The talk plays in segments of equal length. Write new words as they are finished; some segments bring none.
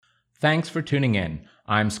Thanks for tuning in.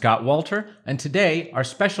 I'm Scott Walter, and today our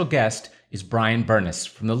special guest is Brian Burness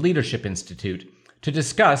from the Leadership Institute to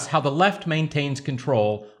discuss how the left maintains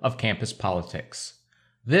control of campus politics.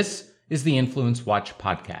 This is the Influence Watch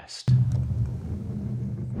podcast.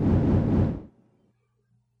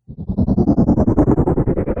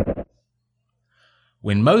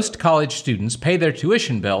 When most college students pay their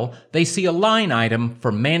tuition bill, they see a line item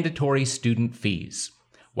for mandatory student fees.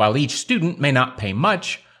 While each student may not pay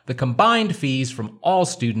much, the combined fees from all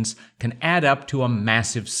students can add up to a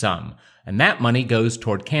massive sum, and that money goes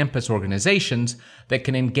toward campus organizations that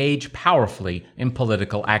can engage powerfully in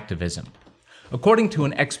political activism. According to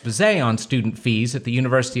an exposé on student fees at the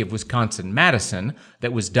University of Wisconsin-Madison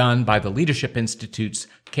that was done by the Leadership Institute's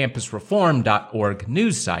campusreform.org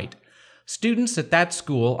news site, students at that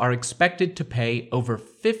school are expected to pay over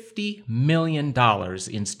 $50 million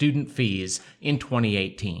in student fees in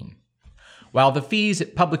 2018. While the fees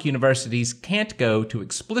at public universities can't go to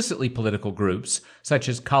explicitly political groups, such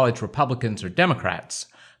as college Republicans or Democrats,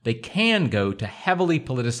 they can go to heavily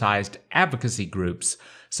politicized advocacy groups,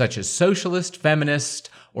 such as socialist, feminist,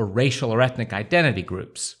 or racial or ethnic identity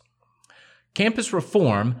groups. Campus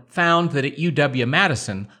Reform found that at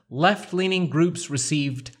UW-Madison, left-leaning groups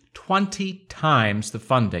received 20 times the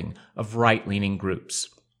funding of right-leaning groups.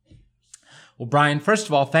 Well, Brian, first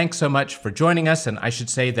of all, thanks so much for joining us. And I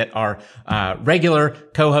should say that our regular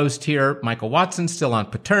co-host here, Michael Watson, still on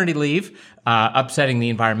paternity leave, upsetting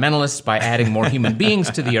the environmentalists by adding more human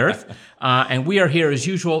beings to the earth. And we are here, as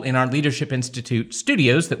usual, in our Leadership Institute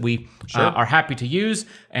studios that we are happy to use.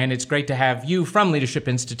 And it's great to have you from Leadership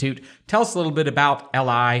Institute. Tell us a little bit about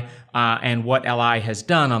LI and what LI has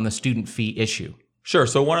done on the student fee issue. Sure.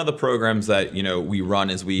 So one of the programs that we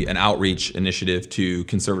run is an outreach initiative to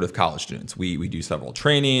conservative college students. We do several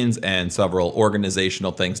trainings and several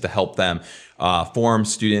organizational things to help them form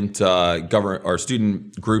student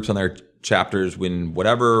student groups on their chapters when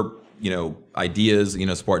whatever ideas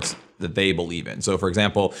supports that they believe in. So for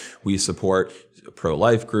example, we support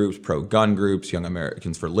pro-life groups, pro-gun groups, Young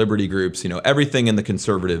Americans for Liberty groups, everything in the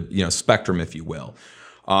conservative spectrum, if you will.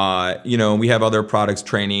 We have other products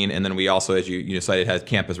training, and then we also, as you cited, has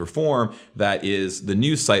Campus Reform, that is the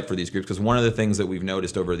news site for these groups. Because one of the things that we've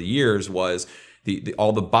noticed over the years was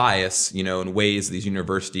all the bias, in ways these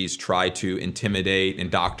universities try to intimidate,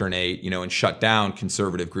 indoctrinate, and shut down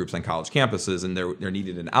conservative groups on college campuses, and there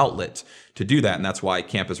needed an outlet to do that, and that's why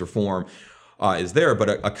Campus Reform is there.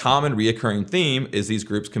 But a common reoccurring theme is these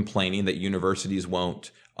groups complaining that universities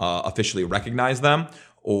won't officially recognize them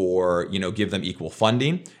or give them equal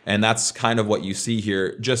funding. And that's kind of what you see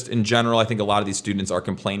here. Just in general, I think a lot of these students are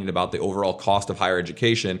complaining about the overall cost of higher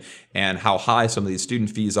education and how high some of these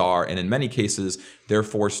student fees are. And in many cases, they're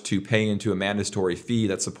forced to pay into a mandatory fee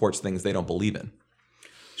that supports things they don't believe in.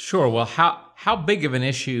 Sure. Well, how big of an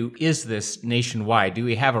issue is this nationwide? Do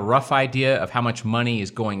we have a rough idea of how much money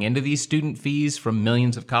is going into these student fees from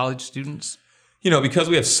millions of college students? Because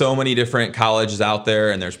we have so many different colleges out there,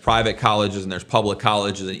 and there's private colleges and there's public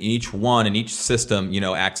colleges, and each one and each system,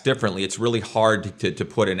 acts differently. It's really hard to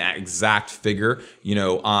put an exact figure,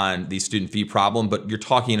 on the student fee problem, but you're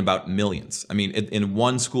talking about millions. I mean, in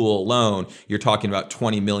one school alone, you're talking about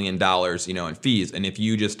 $20 million, in fees. And if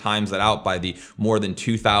you just times that out by the more than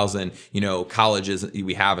 2,000, colleges that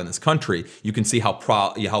we have in this country, you can see how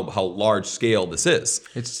large scale this is.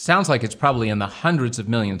 It sounds like it's probably in the hundreds of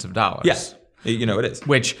millions of dollars. Yes. It is.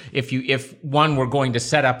 Which, if one were going to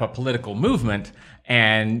set up a political movement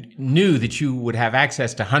and knew that you would have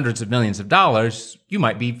access to hundreds of millions of dollars, you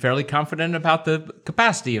might be fairly confident about the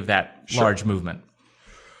capacity of that large movement.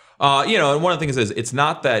 And one of the things is, it's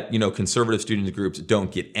not that, conservative student groups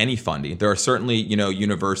don't get any funding. There are certainly,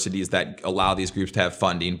 universities that allow these groups to have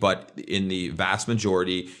funding, but in the vast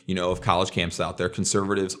majority, of college campuses out there,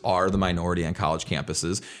 conservatives are the minority on college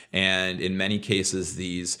campuses. And in many cases,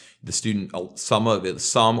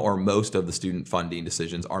 some or most of the student funding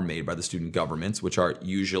decisions are made by the student governments, which are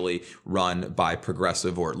usually run by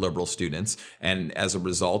progressive or liberal students. And as a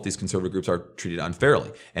result, these conservative groups are treated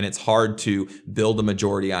unfairly. And it's hard to build a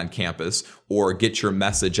majority on campus or get your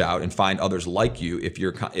message out and find others like you if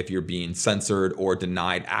you're being censored or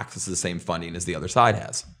denied access to the same funding as the other side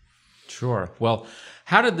has. Sure. Well,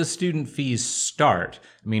 how did the student fees start?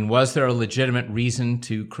 I mean, was there a legitimate reason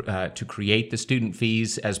to create the student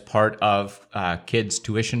fees as part of kids'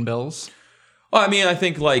 tuition bills? Well, I mean, I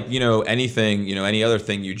think like, anything, any other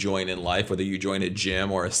thing you join in life, whether you join a gym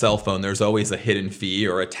or a cell phone, there's always a hidden fee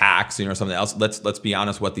or a tax, or something else. Let's be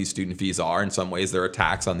honest what these student fees are. In some ways, they're a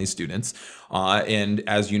tax on these students. And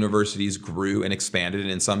as universities grew and expanded, and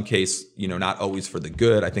in some case, not always for the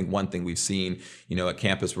good, I think one thing we've seen, at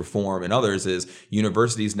campus reform and others is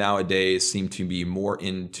universities nowadays seem to be more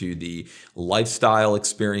into the lifestyle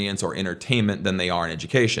experience or entertainment than they are in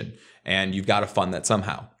education. And you've got to fund that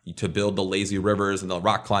somehow. To build the lazy rivers and the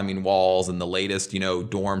rock climbing walls and the latest,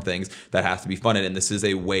 dorm things, that has to be funded. And this is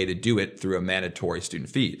a way to do it through a mandatory student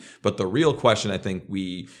fee. But the real question I think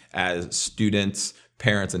we as students,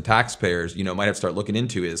 parents, and taxpayers, might have to start looking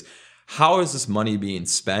into is, how is this money being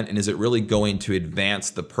spent? And is it really going to advance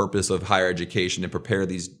the purpose of higher education and prepare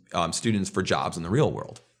these students for jobs in the real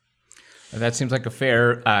world? That seems like a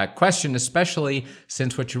fair question, especially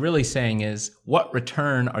since what you're really saying is, what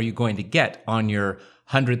return are you going to get on your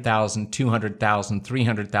 $100,000, $200,000,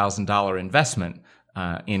 $300,000 investment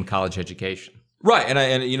in college education? Right,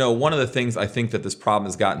 and one of the things I think that this problem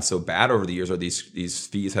has gotten so bad over the years, or these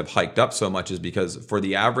fees have hiked up so much, is because for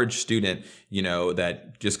the average student,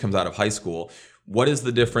 that just comes out of high school, what is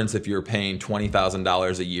the difference if you're paying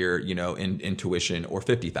 $20,000 a year, in tuition, or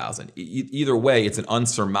 $50,000? Either way, it's an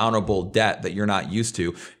unsurmountable debt that you're not used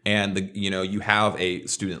to, and you have a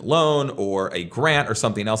student loan or a grant or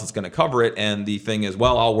something else that's going to cover it. And the thing is,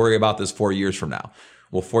 well, I'll worry about this 4 years from now.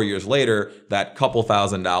 Well, 4 years later, that couple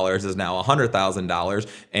 $1,000s is now $100,000.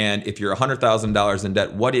 And if you're $100,000 in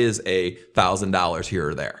debt, what is $1,000 here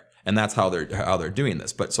or there? And that's how they're doing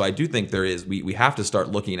this. But so I do think we have to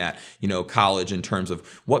start looking at, college in terms of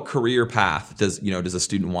what career path does a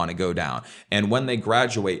student want to go down? And when they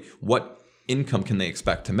graduate, what income can they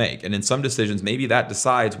expect to make? And in some decisions, maybe that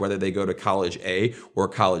decides whether they go to college A or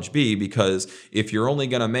college B, because if you're only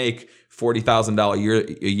going to make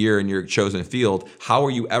 $40,000 a year in your chosen field, how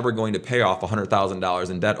are you ever going to pay off $100,000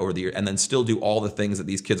 in debt over the year and then still do all the things that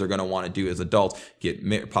these kids are going to want to do as adults,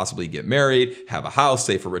 possibly get married, have a house,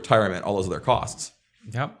 save for retirement, all those other costs?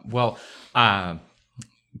 Yep. Well,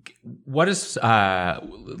 let's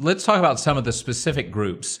talk about some of the specific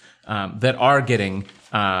groups that are getting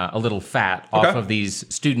a little fat off of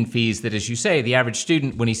these student fees that, as you say, the average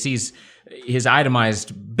student, when he sees his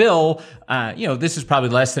itemized bill, this is probably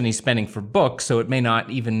less than he's spending for books, so it may not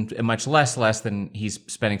even, much less than he's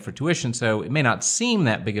spending for tuition, so it may not seem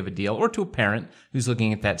that big of a deal. Or to a parent who's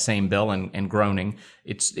looking at that same bill and groaning,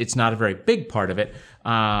 it's not a very big part of it,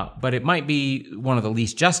 but it might be one of the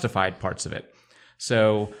least justified parts of it.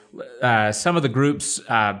 So some of the groups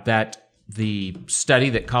that the study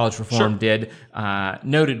that College Reform did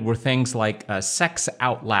noted were things like Sex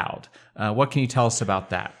Out Loud. What can you tell us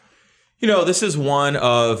about that? This is one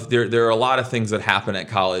of, there are a lot of things that happen at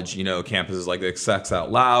college, campuses like Sex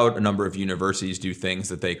Out Loud. A number of universities do things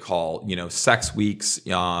that they call, sex weeks.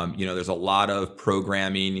 There's a lot of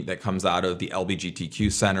programming that comes out of the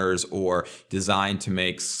LGBTQ centers or designed to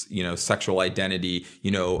make, sexual identity,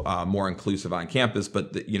 more inclusive on campus.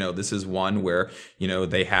 But, this is one where,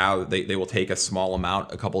 they will take a small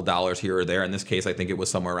amount, a couple dollars here or there. In this case, I think it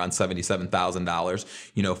was somewhere around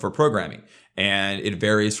 $77,000, for programming. And it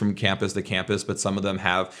varies from campus to campus, but some of them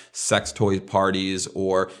have sex toy parties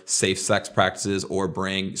or safe sex practices or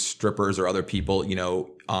bring strippers or other people,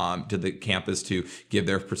 to the campus to give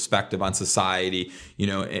their perspective on society,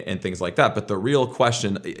 and things like that. But the real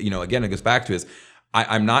question, again, it goes back to is,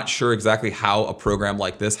 I'm not sure exactly how a program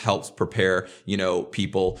like this helps prepare,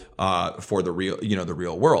 people for the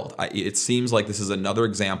real world. It seems like this is another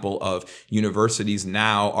example of universities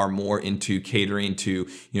now are more into catering to,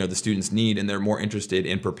 the students' need, and they're more interested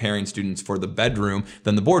in preparing students for the bedroom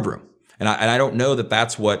than the boardroom. And I don't know that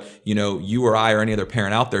that's what, you or I or any other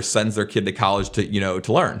parent out there sends their kid to college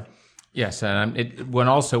to learn. Yes, and one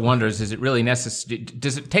also wonders, is it really necessary?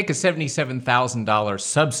 Does it take a $77,000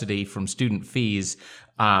 subsidy from student fees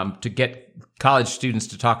to get college students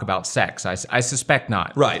to talk about sex? I suspect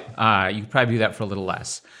not. Right. You could probably do that for a little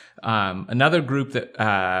less. Another group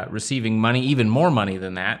that receiving money, even more money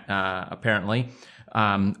than that, apparently,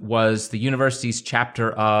 was the university's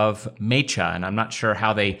chapter of MECHA, and I'm not sure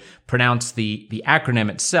how they pronounce the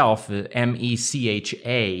acronym itself,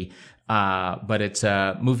 MECHA. But it's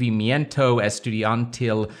Movimiento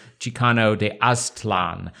Estudiantil Chicano de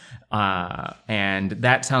Aztlán. And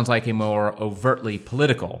that sounds like a more overtly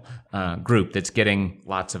political group that's getting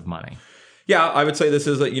lots of money. Yeah, I would say this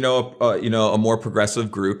is a more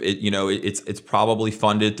progressive group. It's probably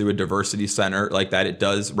funded through a diversity center like that. It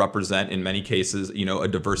does represent in many cases a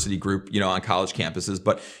diversity group on college campuses.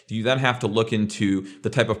 But you then have to look into the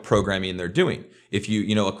type of programming they're doing. If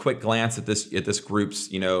a quick glance at this group's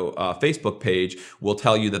Facebook page will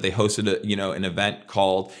tell you that they hosted an event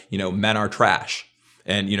called Men Are Trash.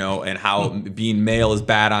 And how being male is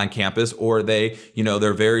bad on campus, or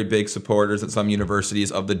they're very big supporters at some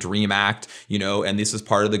universities of the DREAM Act, and this is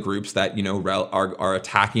part of the groups that, are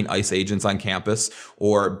attacking ICE agents on campus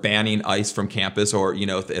or banning ICE from campus or,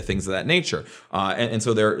 things of that nature. And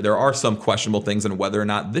so there are some questionable things on whether or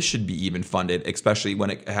not this should be even funded, especially when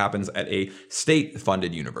it happens at a state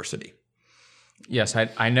funded university. Yes,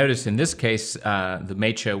 I noticed in this case, the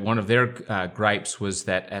MACHA, one of their gripes was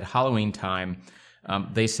that at Halloween time,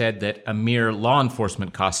 they said that a mere law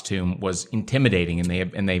enforcement costume was intimidating, and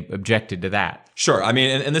they objected to that. Sure. I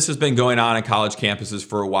mean, and this has been going on college campuses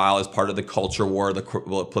for a while as part of the culture war, the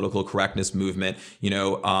political correctness movement.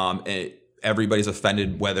 Everybody's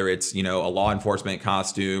offended whether it's, a law enforcement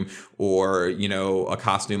costume or, a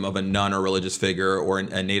costume of a nun or religious figure or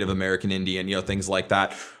a Native American Indian, things like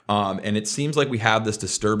that. And it seems like we have this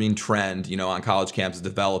disturbing trend, on college campuses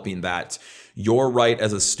developing that your right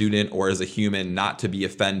as a student or as a human not to be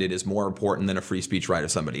offended is more important than a free speech right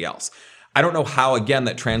of somebody else. I don't know how, again,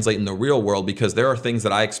 that translates in the real world, because there are things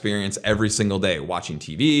that I experience every single day, watching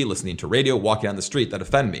TV, listening to radio, walking down the street, that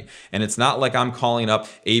offend me. And it's not like I'm calling up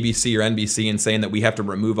ABC or NBC and saying that we have to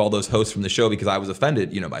remove all those hosts from the show because I was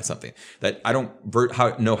offended, by something. That I don't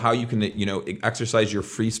know how you can, exercise your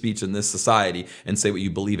free speech in this society and say what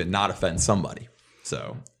you believe and not offend somebody.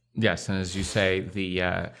 So yes, and as you say,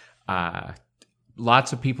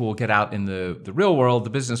 lots of people will get out in the real world, the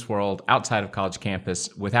business world, outside of college campus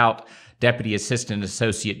without deputy assistant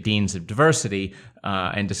associate deans of diversity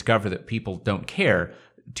and discover that people don't care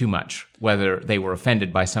too much whether they were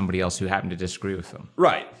offended by somebody else who happened to disagree with them.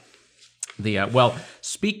 Right.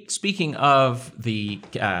 Speaking of the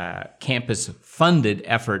campus-funded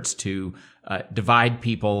efforts to divide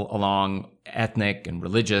people along ethnic and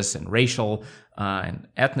religious and racial and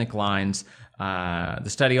ethnic lines, the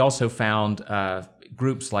study also found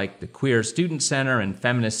groups like the Queer Student Center and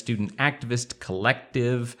Feminist Student Activist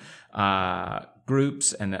Collective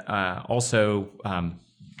groups, and also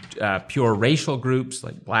pure racial groups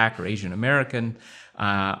like Black or Asian American,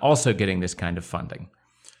 also getting this kind of funding.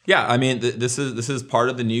 Yeah, I mean, this is part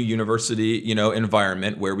of the new university,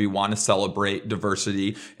 environment where we want to celebrate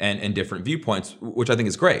diversity and different viewpoints, which I think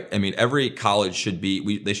is great. I mean, every college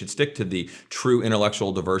they should stick to the true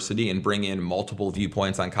intellectual diversity and bring in multiple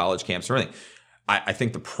viewpoints on college camps or anything. I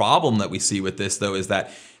think the problem that we see with this, though, is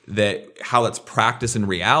that how it's practiced in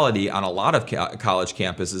reality on a lot of college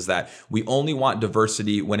campuses is that we only want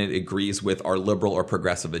diversity when it agrees with our liberal or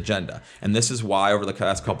progressive agenda. And this is why over the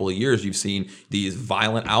past couple of years, you've seen these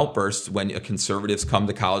violent outbursts when conservatives come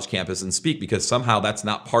to college campus and speak, because somehow that's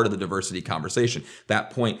not part of the diversity conversation. That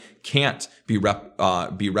point can't be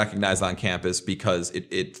recognized on campus because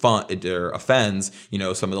it offends,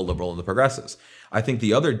 some of the liberal and the progressives. I think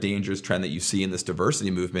the other dangerous trend that you see in this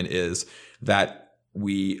diversity movement is that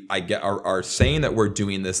are saying that we're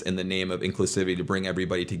doing this in the name of inclusivity to bring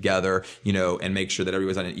everybody together, and make sure that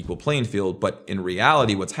everybody's on an equal playing field. But in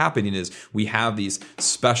reality, what's happening is we have these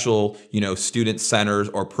special, student centers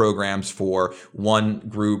or programs for one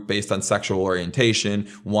group based on sexual orientation,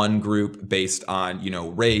 one group based on,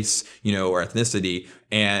 race, or ethnicity.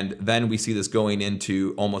 And then we see this going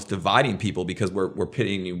into almost dividing people because we're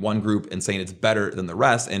pitting one group and saying it's better than the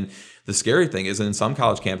rest. And the scary thing is, in some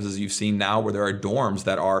college campuses, you've seen now where there are dorms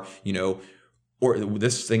that are, or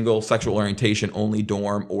this single sexual orientation only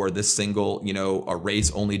dorm, or this single, a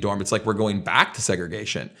race only dorm. It's like we're going back to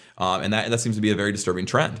segregation. And that seems to be a very disturbing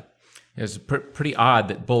trend. It's pretty odd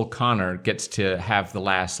that Bull Connor gets to have the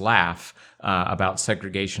last laugh about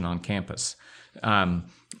segregation on campus.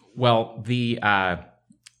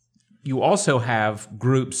 You also have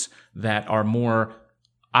groups that are more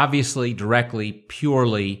obviously, directly,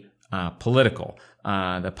 purely political.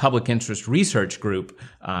 The Public Interest Research Group,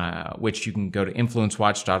 which you can go to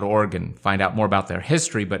influencewatch.org and find out more about their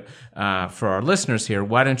history. But for our listeners here,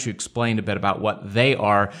 why don't you explain a bit about what they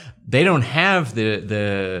are? they don't have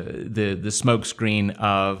the smoke screen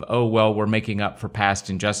of, oh, well, we're making up for past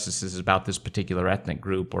injustices about this particular ethnic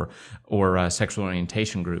group or sexual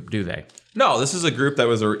orientation group, do they? No, this is a group that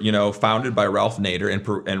was, founded by Ralph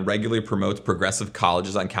Nader and regularly promotes progressive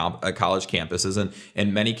colleges on college campuses, and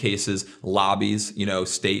in many cases lobbies,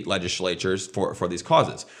 state legislatures for these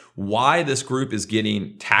causes. Why this group is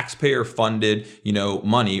getting taxpayer-funded,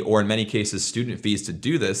 money, or in many cases student fees to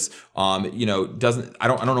do this, I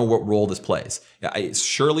don't know what role this plays.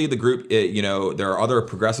 Surely the group, there are other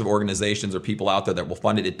progressive organizations or people out there that will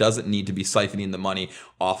fund it. It doesn't need to be siphoning the money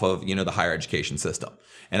off of, the higher education system.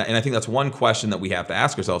 And I think that's one question that we have to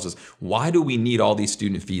ask ourselves is, why do we need all these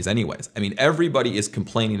student fees anyways? I mean, everybody is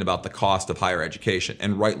complaining about the cost of higher education,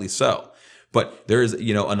 and rightly so. But there's,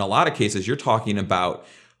 in a lot of cases, you're talking about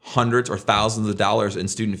hundreds or thousands of dollars in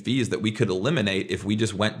student fees that we could eliminate if we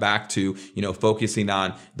just went back to, focusing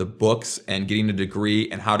on the books and getting a degree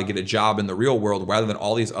and how to get a job in the real world, rather than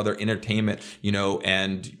all these other entertainment,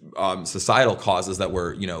 and societal causes that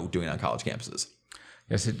we're, doing on college campuses.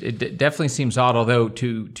 Yes, it definitely seems odd. Although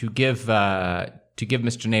to give Mr.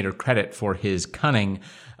 Nader credit for his cunning,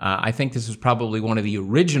 I think this was probably one of the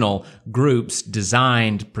original groups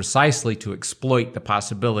designed precisely to exploit the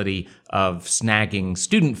possibility of snagging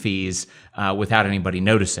student fees without anybody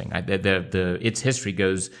noticing. Its history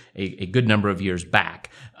goes a good number of years back,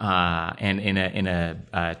 and in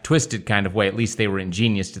a twisted kind of way. At least they were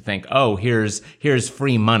ingenious to think, oh, here's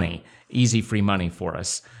free money, easy free money for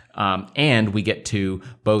us. And we get to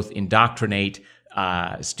both indoctrinate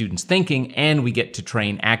students' thinking, and we get to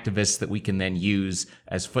train activists that we can then use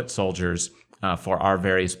as foot soldiers for our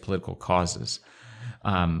various political causes.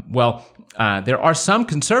 There are some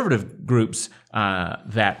conservative groups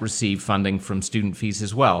that receive funding from student fees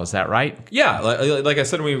as well. Is that right? Yeah, like I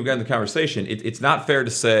said when we began the conversation, it's not fair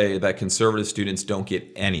to say that conservative students don't get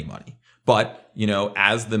any money. But,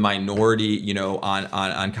 as the minority,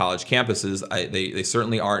 on college campuses, they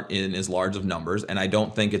certainly aren't in as large of numbers. And I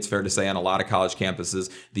don't think it's fair to say on a lot of college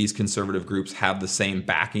campuses, these conservative groups have the same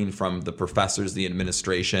backing from the professors, the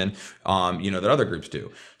administration, that other groups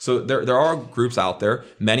do. So there are groups out there.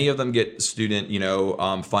 Many of them get student,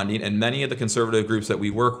 funding, and many of the conservative groups that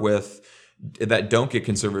we work with that don't get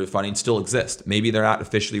conservative funding still exist. Maybe they're not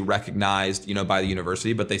officially recognized, by the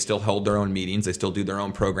university, but they still hold their own meetings, they still do their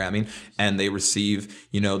own programming, and they receive,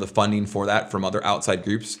 the funding for that from other outside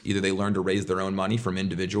groups. Either they learn to raise their own money from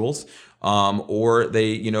individuals, or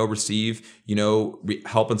they, receive,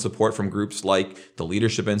 help and support from groups like the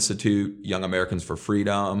Leadership Institute, Young Americans for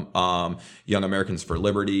Freedom, Young Americans for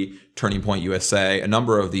Liberty, Turning Point USA, a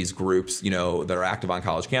number of these groups, that are active on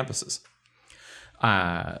college campuses.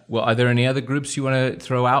 Are there any other groups you want to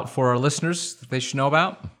throw out for our listeners that they should know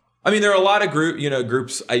about? I mean, there are a lot of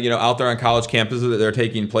groups, out there on college campuses that are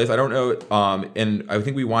taking place. I don't know, and I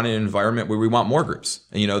think we want an environment where we want more groups.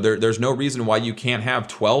 And, there's no reason why you can't have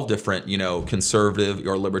 12 different, conservative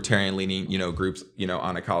or libertarian-leaning, groups,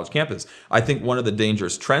 on a college campus. I think one of the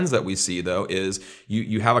dangerous trends that we see, though, is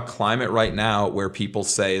you have a climate right now where people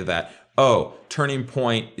say that, oh, Turning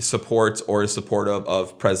Point supports or is supportive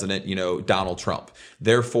of President, Donald Trump.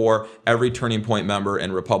 Therefore, every Turning Point member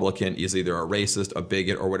and Republican is either a racist, a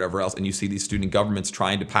bigot, or whatever else. And you see these student governments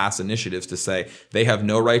trying to pass initiatives to say they have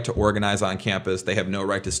no right to organize on campus, they have no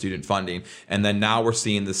right to student funding. And then now we're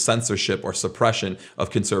seeing the censorship or suppression of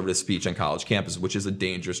conservative speech on college campuses, which is a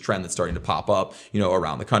dangerous trend that's starting to pop up,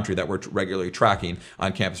 around the country that we're regularly tracking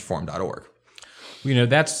on campusreform.org.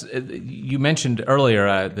 That's you mentioned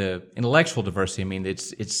earlier the intellectual diversity. I mean,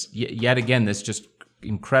 it's yet again this just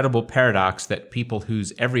incredible paradox that people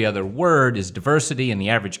whose every other word is diversity, and the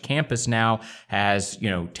average campus now has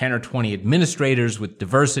 10 or 20 administrators with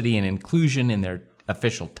diversity and inclusion in their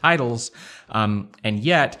official titles, and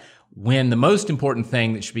yet when the most important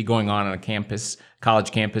thing that should be going on a campus,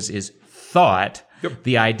 college campus, is thought,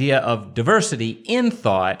 the idea of diversity in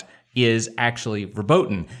thought is actually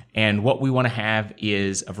verboten. And what we want to have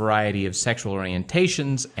is a variety of sexual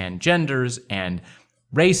orientations and genders and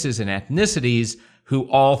races and ethnicities who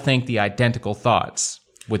all think the identical thoughts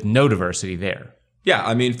with no diversity there. Yeah,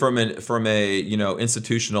 I mean, from a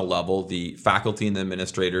institutional level, the faculty and the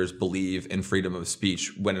administrators believe in freedom of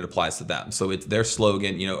speech when it applies to them. So it's their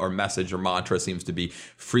slogan, or message or mantra seems to be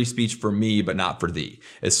free speech for me, but not for thee.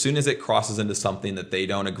 As soon as it crosses into something that they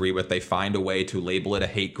don't agree with, they find a way to label it a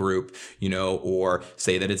hate group, or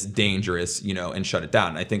say that it's dangerous, and shut it down.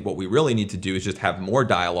 And I think what we really need to do is just have more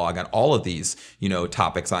dialogue on all of these,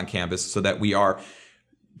 topics on campus so that we are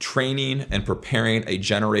training and preparing a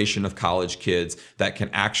generation of college kids that can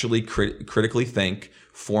actually critically think,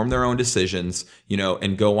 form their own decisions,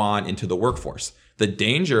 and go on into the workforce. The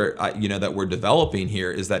danger, that we're developing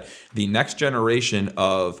here is that the next generation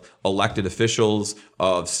of elected officials,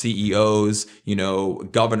 of CEOs,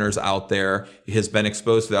 governors out there has been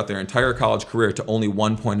exposed throughout their entire college career to only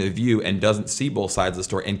one point of view and doesn't see both sides of the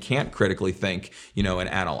story and can't critically think, and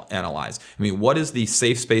analyze. I mean, what is the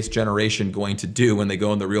safe space generation going to do when they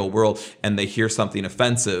go in the real world and they hear something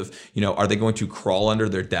offensive? Are they going to crawl under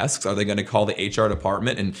their desks? Are they going to call the HR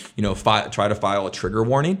department and, try to file a trigger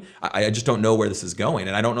warning? I just don't know where this is going,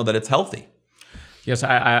 and I don't know that it's healthy. Yes,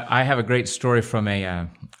 I have a great story from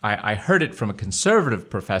I heard it from a conservative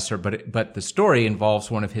professor, but the story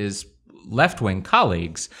involves one of his left-wing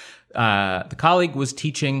colleagues. The colleague was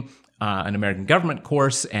teaching an American government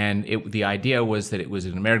course, and the idea was that it was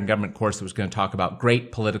an American government course that was going to talk about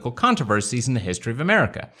great political controversies in the history of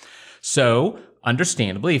America. So,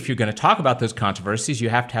 understandably, if you're going to talk about those controversies, you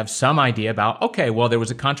have to have some idea about, okay, well, there was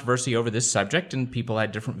a controversy over this subject and people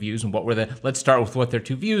had different views, and let's start with what their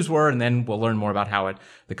two views were, and then we'll learn more about how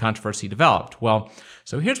the controversy developed. Well,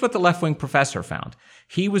 so here's what the left-wing professor found.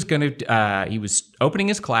 He was opening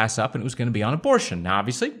his class up, and it was going to be on abortion. Now,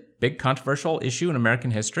 obviously, big controversial issue in American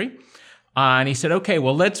history. And he said, okay,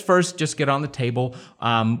 well, let's first just get on the table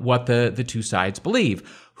what the two sides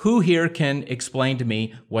believe. Who here can explain to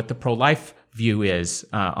me what the pro-life view is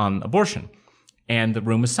on abortion? And the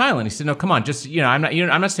room was silent. He said, no, come on, just, I'm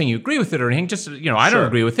not saying you agree with it or anything. Just, I don't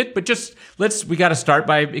agree with it, but just we got to start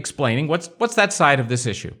by explaining what's that side of this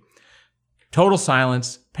issue. Total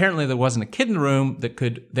silence. Apparently there wasn't a kid in the room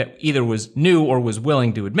that either knew or was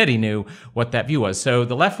willing to admit he knew what that view was. So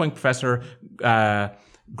the left-wing professor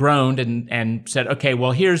groaned and said, okay,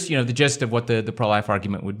 well, here's, the gist of what the pro-life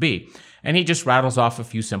argument would be. And he just rattles off a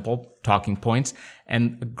few simple talking points.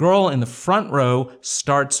 And the girl in the front row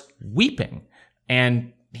starts weeping.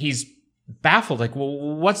 And he's baffled, like, well,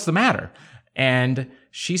 what's the matter? And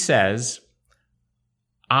she says,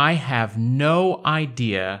 I have no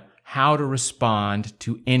idea how to respond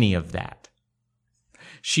to any of that.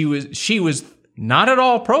 She was not at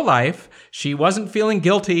all pro-life. She wasn't feeling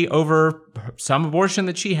guilty over some abortion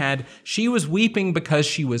that she had. She was weeping because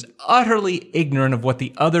she was utterly ignorant of what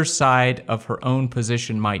the other side of her own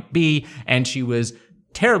position might be, and she was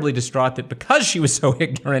terribly distraught that because she was so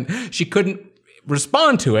ignorant, she couldn't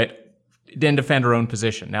respond to it, then defend her own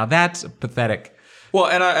position. Now, that's pathetic. Well,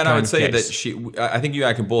 and I would say that I think you and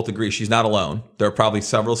I can both agree she's not alone. There are probably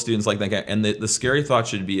several students like that. And the scary thought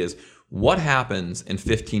should be is, what happens in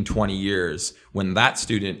 15, 20 years when that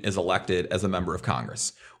student is elected as a member of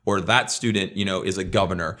Congress? Or that student, is a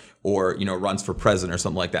governor or, runs for president or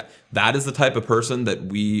something like that. That is the type of person that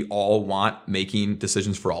we all want making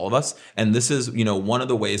decisions for all of us. And this is, one of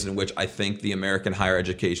the ways in which I think the American higher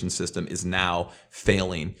education system is now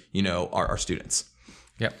failing, our students.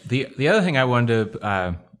 Yeah. The other thing I wanted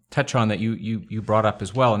to touch on that you brought up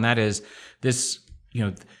as well, and that is this,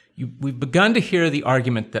 we've begun to hear the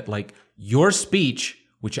argument that, like, your speech,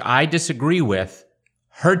 which I disagree with,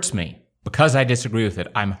 hurts me because I disagree with it.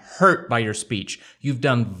 I'm hurt by your speech. You've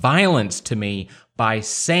done violence to me by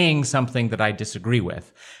saying something that I disagree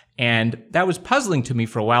with. And that was puzzling to me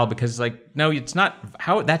for a while because, no, it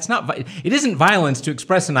isn't violence to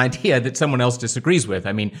express an idea that someone else disagrees with.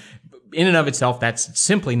 I mean, in and of itself, that's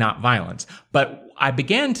simply not violence. But I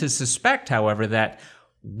began to suspect, however, that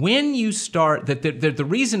when you start, that the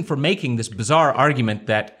reason for making this bizarre argument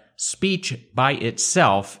that speech by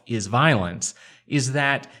itself is violence is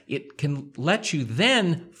that it can let you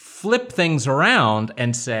then flip things around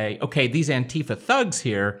and say, okay, these Antifa thugs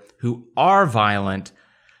here who are violent,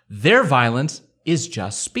 their violence is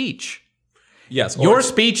just speech. Yes. Your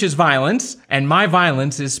speech is violence and my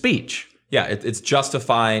violence is speech. Yeah, it's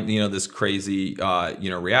justifying, this crazy,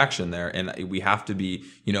 reaction there. And we have to be,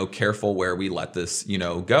 careful where we let this,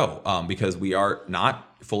 go, because we are not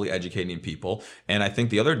fully educating people. And I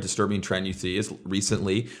think the other disturbing trend you see is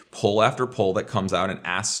recently poll after poll that comes out and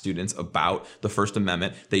asks students about the First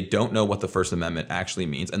Amendment. They don't know what the First Amendment actually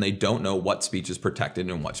means, and they don't know what speech is protected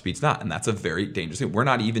and what speech not. And that's a very dangerous thing. We're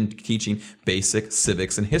not even teaching basic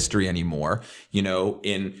civics and history anymore,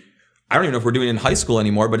 I don't even know if we're doing it in high school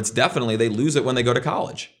anymore, but it's definitely, they lose it when they go to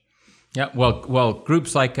college. Yeah, well,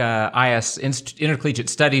 groups like Intercollegiate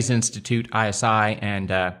Studies Institute, ISI,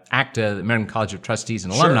 and ACTA, the American College of Trustees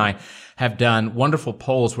and Alumni, have done wonderful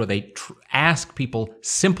polls where they ask people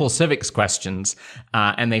simple civics questions,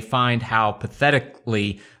 and they find how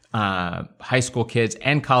pathetically high school kids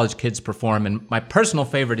and college kids perform. And my personal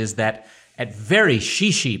favorite is that at very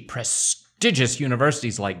prestigious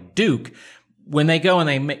universities like Duke, when they go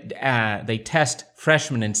and they test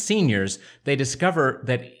freshmen and seniors, they discover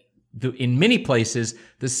that in many places,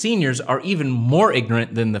 the seniors are even more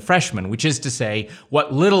ignorant than the freshmen, which is to say,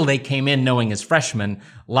 what little they came in knowing as freshmen,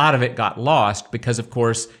 a lot of it got lost because, of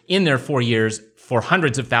course, in their 4 years, for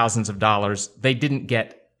hundreds of thousands of dollars, they didn't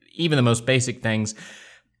get even the most basic things.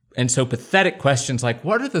 And so pathetic questions like,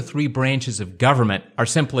 what are the 3 branches of government, are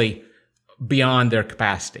simply beyond their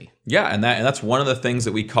capacity. Yeah, and that's one of the things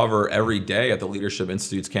that we cover every day at the Leadership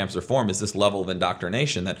Institute's Campus Reform is this level of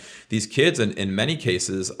indoctrination that these kids in many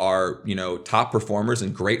cases are, top performers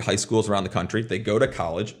in great high schools around the country. They go to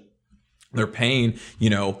college. They're paying,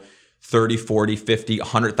 $30, $40, $50,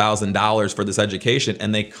 $100,000 for this education,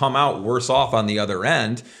 and they come out worse off on the other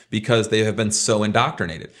end because they have been so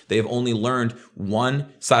indoctrinated. They have only learned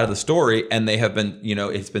one side of the story, and they have been,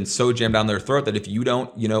 it's been so jammed down their throat that if you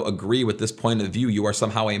don't, agree with this point of view, you are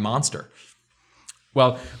somehow a monster.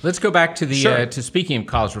 Well, let's go back to the Sure. to speaking of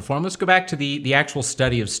college reform. Let's go back to the actual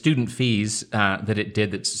study of student fees that it did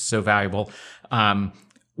that's so valuable.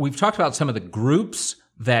 We've talked about some of the groups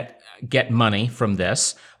that get money from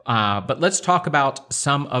this. But let's talk about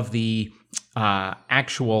some of the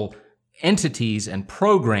actual entities and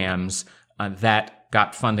programs that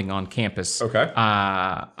got funding on campus. Okay.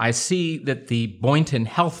 I see that the Boynton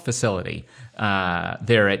Health Facility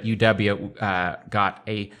there at UW got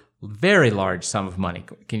a very large sum of money.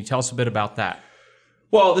 Can you tell us a bit about that?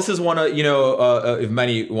 Well, this is one of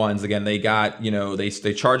many ones. Again, they got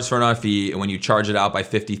they charge us for an fee, and when you charge it out by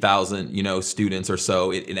 50,000 students or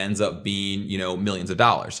so, it ends up being millions of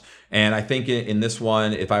dollars. And I think in this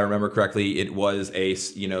one, if I remember correctly, it was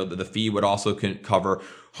the fee would also cover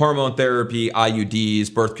hormone therapy,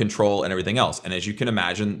 IUDs, birth control, and everything else. And as you can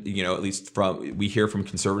imagine, at least we hear from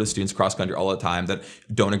conservative students across country all the time that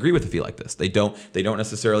don't agree with a fee like this. They don't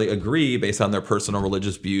necessarily agree based on their personal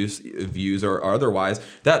religious views or otherwise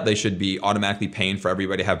that they should be automatically paying for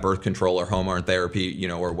everybody to have birth control or hormone therapy,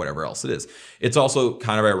 or whatever else it is. It's also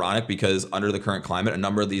kind of ironic because under the current climate, a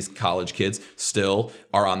number of these college kids still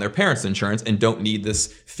are on their parents' insurance and don't need this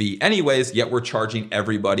fee anyways, yet we're charging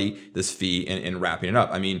everybody this fee and wrapping it up.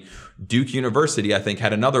 I mean, Duke University, I think,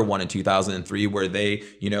 had another one in 2003 where they,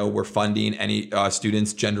 were funding any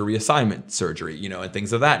students' gender reassignment surgery, and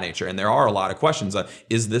things of that nature. And there are a lot of questions.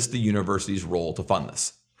 Is this the university's role to fund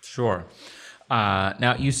this? Sure.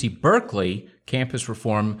 Now, at UC Berkeley, campus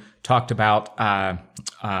reform talked about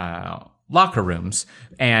locker rooms,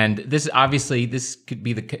 and this could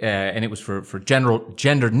be and it was for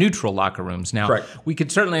gender neutral locker rooms. Now, Correct. We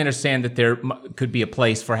could certainly understand that there could be a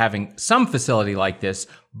place for having some facility like this,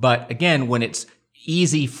 but again, when it's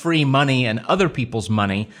easy, free money and other people's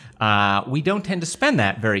money, we don't tend to spend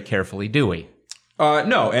that very carefully, do we?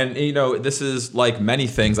 No, and this is like many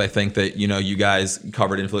things I think that you guys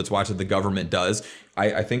covered Influence Watch that the government does.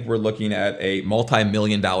 I think we're looking at a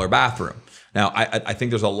multi-million-dollar bathroom. Now, I think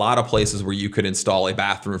there's a lot of places where you could install a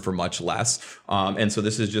bathroom for much less. And so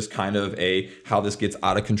this is just kind of how this gets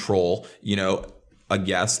out of control. A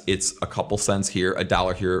guess, it's a couple cents here,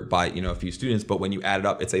 $1 here by, a few students. But when you add it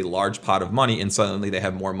up, it's a large pot of money, and suddenly they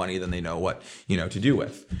have more money than they know what, to do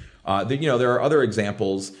with. There are other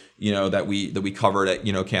examples, that we covered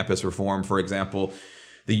at, Campus Reform. For example,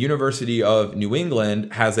 the University of New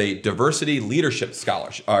England has a diversity leadership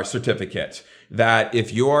scholarship certificate that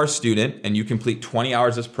if you are a student and you complete 20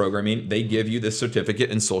 hours of programming, they give you this certificate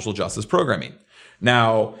in social justice programming.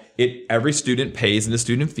 Now, every student pays into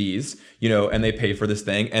student fees, and they pay for this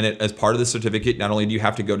thing. And as part of the certificate, not only do you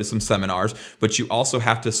have to go to some seminars, but you also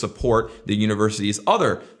have to support the university's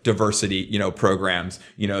other diversity, programs,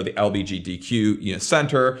 the LGBTQ,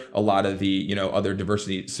 center, a lot of the, other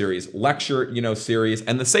diversity series lecture, series,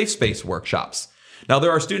 and the safe space workshops. Now,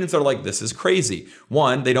 there are students that are like, this is crazy.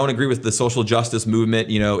 One, they don't agree with the social justice movement,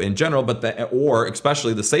 in general, or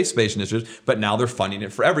especially the safe space initiatives, but now they're funding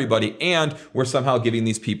it for everybody, and we're somehow giving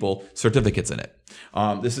these people certificates in it.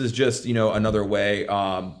 This is just, another way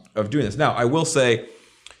of doing this. Now, I will say,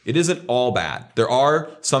 it isn't all bad. There are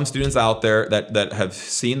some students out there that have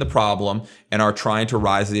seen the problem and are trying to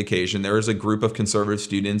rise to the occasion. There is a group of conservative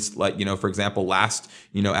students, like, for example, last,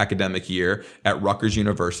 academic year at Rutgers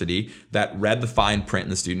University that read the fine print in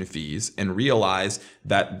the student fees and realized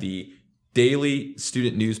that the daily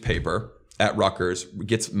student newspaper at Rutgers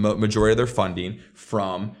gets majority of their funding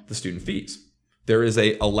from the student fees. There is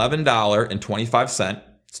a $11.25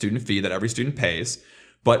 student fee that every student pays,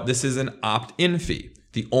 but this is an opt-in fee.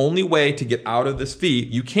 The only way to get out of this fee,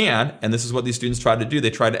 you can, and this is what these students try to do, they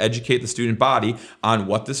try to educate the student body on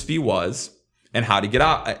what this fee was and how to get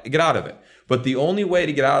out of it. But the only way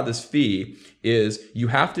to get out of this fee is you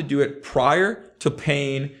have to do it prior to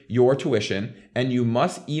paying your tuition and you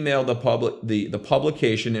must email the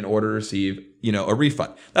publication in order to receive, a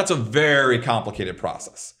refund. That's a very complicated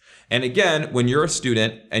process. And again, when you're a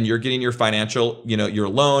student and you're getting your financial, your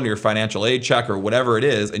loan, your financial aid check or whatever it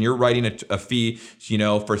is, and you're writing a fee,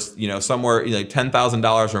 for, somewhere like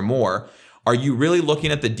 $10,000 or more, are you really looking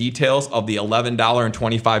at the details of the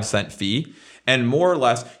 $11.25 fee? And more or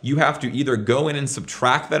less, you have to either go in and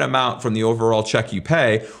subtract that amount from the overall check you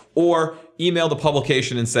pay, or email the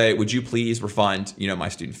publication and say, would you please refund, my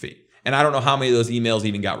student fee? And I don't know how many of those emails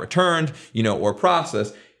even got returned, or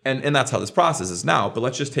processed. And that's how this process is now. But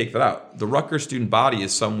let's just take that out. The Rutgers student body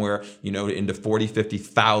is somewhere, into 40,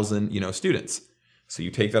 50,000, students. So you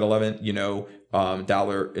take that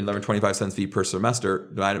 $11.25 fee per semester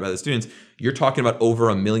divided by the students, you're talking about over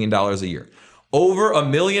 $1 million a year. Over $1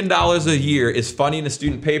 million a year is funding a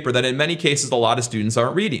student paper that in many cases a lot of students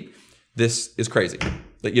aren't reading. This is crazy.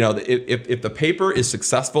 If the paper is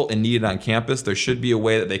successful and needed on campus, there should be a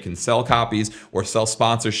way that they can sell copies or sell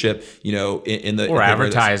sponsorship, or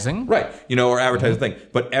advertising. Right. Or advertising thing.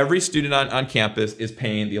 But every student on campus is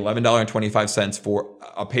paying the $11.25 for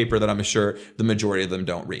a paper that I'm sure the majority of them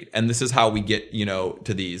don't read. And this is how we get,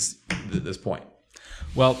 to this point.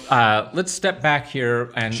 Well, let's step back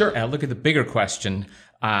here and look at the bigger question.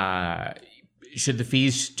 Should the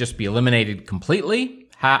fees just be eliminated completely?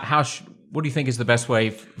 What do you think is the best way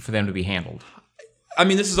for them to be handled? I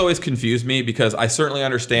mean, this has always confused me because I certainly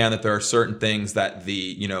understand that there are certain things that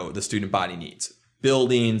the student body needs.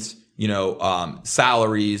 Buildings,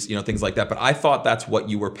 salaries, things like that. But I thought that's what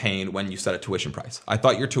you were paying when you set a tuition price. I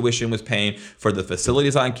thought your tuition was paying for the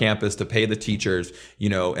facilities on campus to pay the teachers,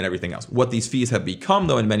 and everything else. What these fees have become,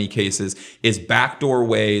 though, in many cases, is backdoor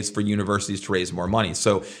ways for universities to raise more money.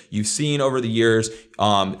 So you've seen over the years,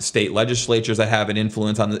 state legislatures that have an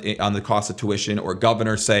influence on the cost of tuition, or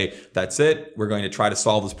governors say, that's it, we're going to try to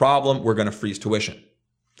solve this problem, we're going to freeze tuition.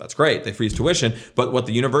 That's great. They freeze tuition, but what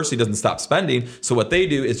the university doesn't stop spending. So what they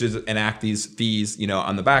do is just enact these fees,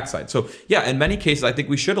 on the backside. So yeah, in many cases, I think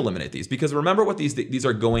we should eliminate these because remember what these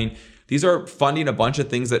are going. These are funding a bunch of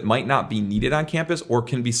things that might not be needed on campus or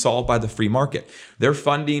can be solved by the free market. They're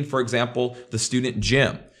funding, for example, the student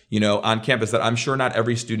gym, on campus that I'm sure not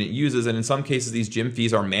every student uses. And in some cases, these gym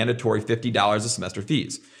fees are mandatory $50 a semester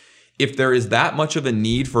fees. If there is that much of a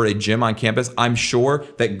need for a gym on campus, I'm sure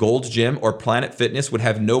that Gold's Gym or Planet Fitness would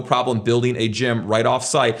have no problem building a gym right off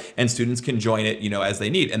site and students can join it, as they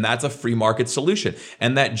need. And that's a free market solution.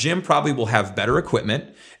 And that gym probably will have better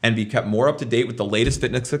equipment and be kept more up to date with the latest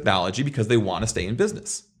fitness technology because they want to stay in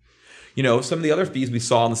business. Some of the other fees we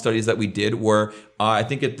saw in the studies that we did were, I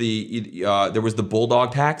think there was the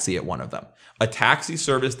Bulldog taxi at one of them. A taxi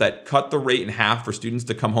service that cut the rate in half for students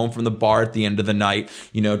to come home from the bar at the end of the night,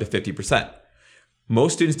 to 50%.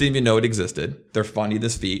 Most students didn't even know it existed. They're funding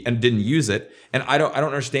this fee and didn't use it. And I don't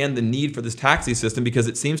understand the need for this taxi system because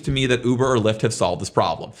it seems to me that Uber or Lyft have solved this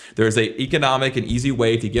problem. There's an economic and easy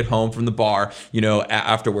way to get home from the bar,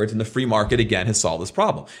 afterwards, and the free market again has solved this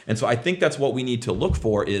problem. And so I think that's what we need to look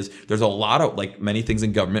for is there's a lot of, like many things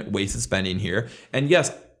in government, wasted spending here. And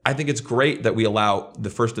yes, I think it's great that we allow the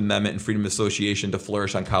First Amendment and freedom of association to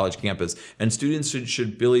flourish on college campus. And students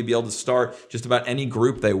should really be able to start just about any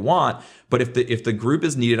group they want. But if the group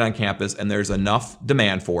is needed on campus and there's enough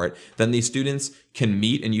demand for it, then these students can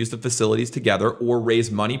meet and use the facilities together or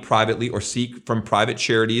raise money privately or seek from private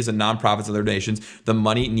charities and nonprofits and their donations the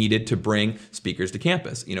money needed to bring speakers to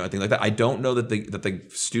campus, things like that. I don't know that the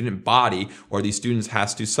student body or these students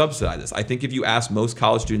has to subsidize this. I think if you ask most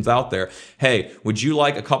college students out there, hey, would you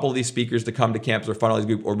like a couple of these speakers to come to campus or fund all these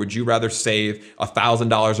groups, or would you rather save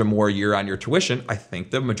 $1,000 or more a year on your tuition? I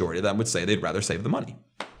think the majority of them would say they'd rather save the money.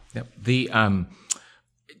 Yep.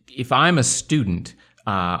 If I'm a student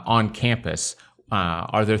on campus,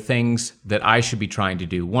 are there things that I should be trying to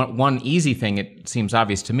do? One easy thing, it seems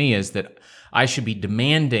obvious to me, is that I should be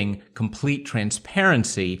demanding complete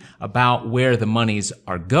transparency about where the monies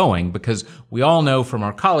are going, because we all know from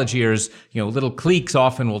our college years, little cliques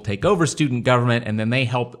often will take over student government and then they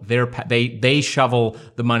help they shovel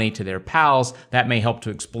the money to their pals. That may help to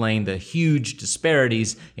explain the huge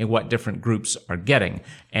disparities in what different groups are getting.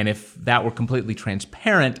 And if that were completely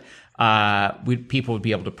transparent, people would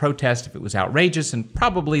be able to protest if it was outrageous, and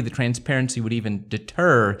probably the transparency would even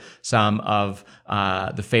deter some of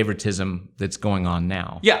the favoritism that's going on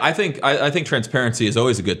now. Yeah, I think transparency is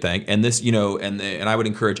always a good thing, and this, and I would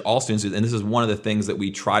encourage all students, and this is one of the things that we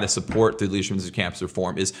try to support through the Leadership Institute Campus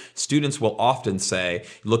Reform, is students will often say,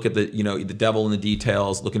 look at the devil in the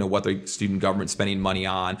details, looking at what the student government's spending money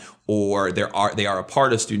on, or they are a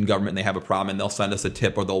part of student government and they have a problem, and they'll send us a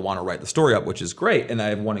tip or they'll want to write the story up, which is great. And I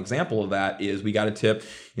have one example example of that is we got a tip,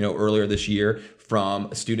 earlier this year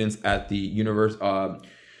from students at the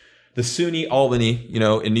the SUNY Albany,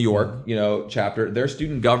 in New York, chapter. Their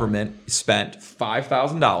student government spent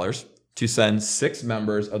 $5,000 to send 6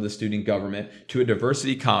 members of the student government to a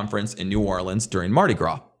diversity conference in New Orleans during Mardi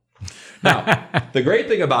Gras. Now, the great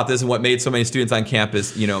thing about this and what made so many students on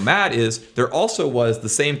campus, mad is there also was the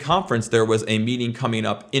same conference. There was a meeting coming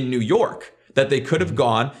up in New York that they could have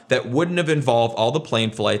gone that wouldn't have involved all the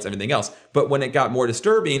plane flights, everything else. But when it got more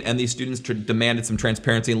disturbing and these students demanded some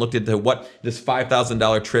transparency and looked into what this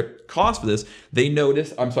 $5,000 trip cost for this, they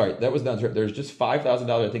noticed, I'm sorry, that was not a trip. There's just $5,000,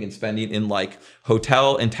 I think, in spending in like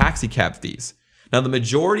hotel and taxi cab fees. Now, the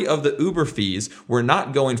majority of the Uber fees were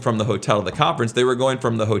not going from the hotel to the conference. They were going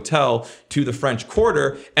from the hotel to the French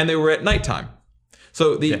Quarter, and they were at nighttime.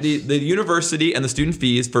 So the university and the student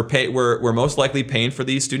fees were most likely paying for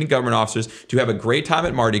these student government officers to have a great time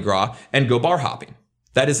at Mardi Gras and go bar hopping.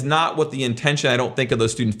 That is not what the intention, I don't think, of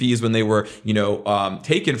those student fees when they were,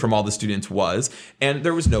 taken from all the students was. And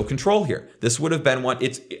there was no control here. This would have been one.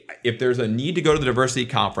 If there's a need to go to the diversity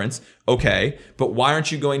conference, okay, but why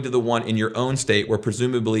aren't you going to the one in your own state where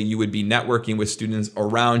presumably you would be networking with students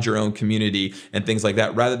around your own community and things like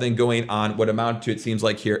that, rather than going on what amounted to, it seems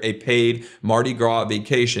like here, a paid Mardi Gras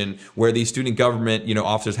vacation where these student government,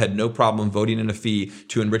 officers had no problem voting in a fee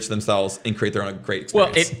to enrich themselves and create their own great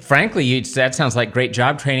experience. Well, frankly, that sounds like great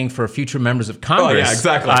job training for future members of Congress. Oh, yeah,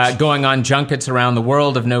 exactly. Going on junkets around the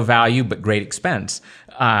world of no value but great expense.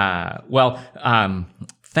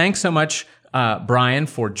 Thanks so much, Brian,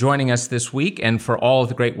 for joining us this week and for all of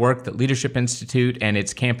the great work that Leadership Institute and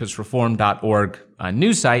its campusreform.org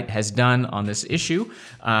news site has done on this issue.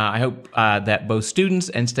 I hope that both students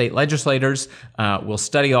and state legislators will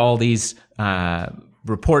study all these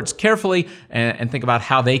reports carefully and think about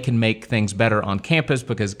how they can make things better on campus,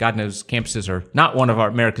 because God knows campuses are not one of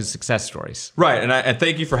America's success stories. Right, and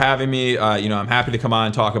thank you for having me. I'm happy to come on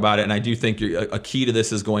and talk about it, and I do think a key to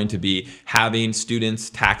this is going to be having students,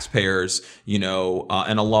 taxpayers,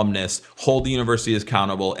 and alumnus hold the universities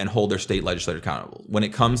accountable and hold their state legislators accountable. When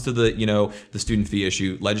it comes to the student fee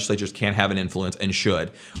issue, legislatures can have an influence and should.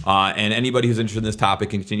 And anybody who's interested in this topic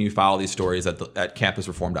can continue to follow these stories at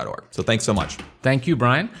campusreform.org. So thanks so much. Thank you,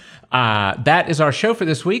 Brian. That is our show for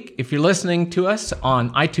this week. If you're listening to us on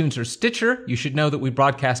iTunes or Stitcher, you should know that we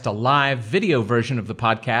broadcast a live video version of the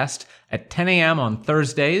podcast at 10 a.m. on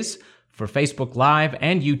Thursdays for Facebook Live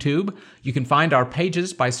and YouTube. You can find our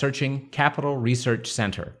pages by searching Capital Research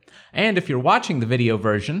Center. And if you're watching the video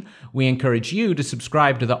version, we encourage you to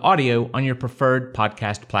subscribe to the audio on your preferred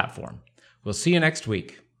podcast platform. We'll see you next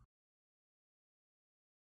week.